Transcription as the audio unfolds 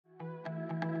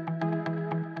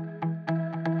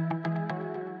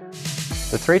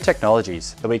The three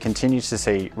technologies that we continue to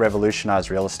see revolutionise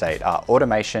real estate are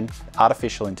automation,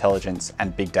 artificial intelligence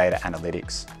and big data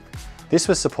analytics. This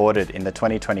was supported in the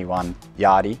 2021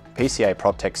 Yardi PCA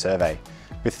PropTech survey,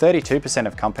 with 32%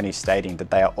 of companies stating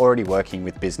that they are already working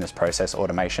with business process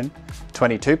automation,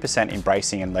 22%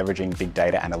 embracing and leveraging big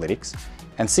data analytics,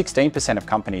 and 16% of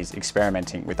companies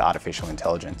experimenting with artificial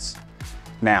intelligence.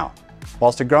 Now,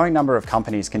 whilst a growing number of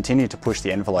companies continue to push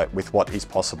the envelope with what is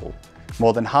possible,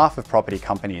 more than half of property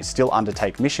companies still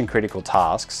undertake mission-critical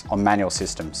tasks on manual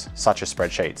systems, such as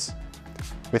spreadsheets.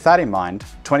 With that in mind,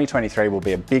 2023 will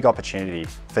be a big opportunity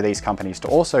for these companies to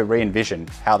also re-envision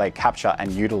how they capture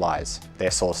and utilise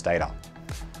their source data.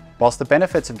 Whilst the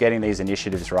benefits of getting these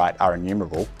initiatives right are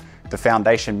innumerable, the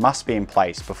foundation must be in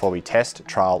place before we test,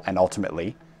 trial and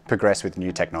ultimately progress with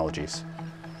new technologies.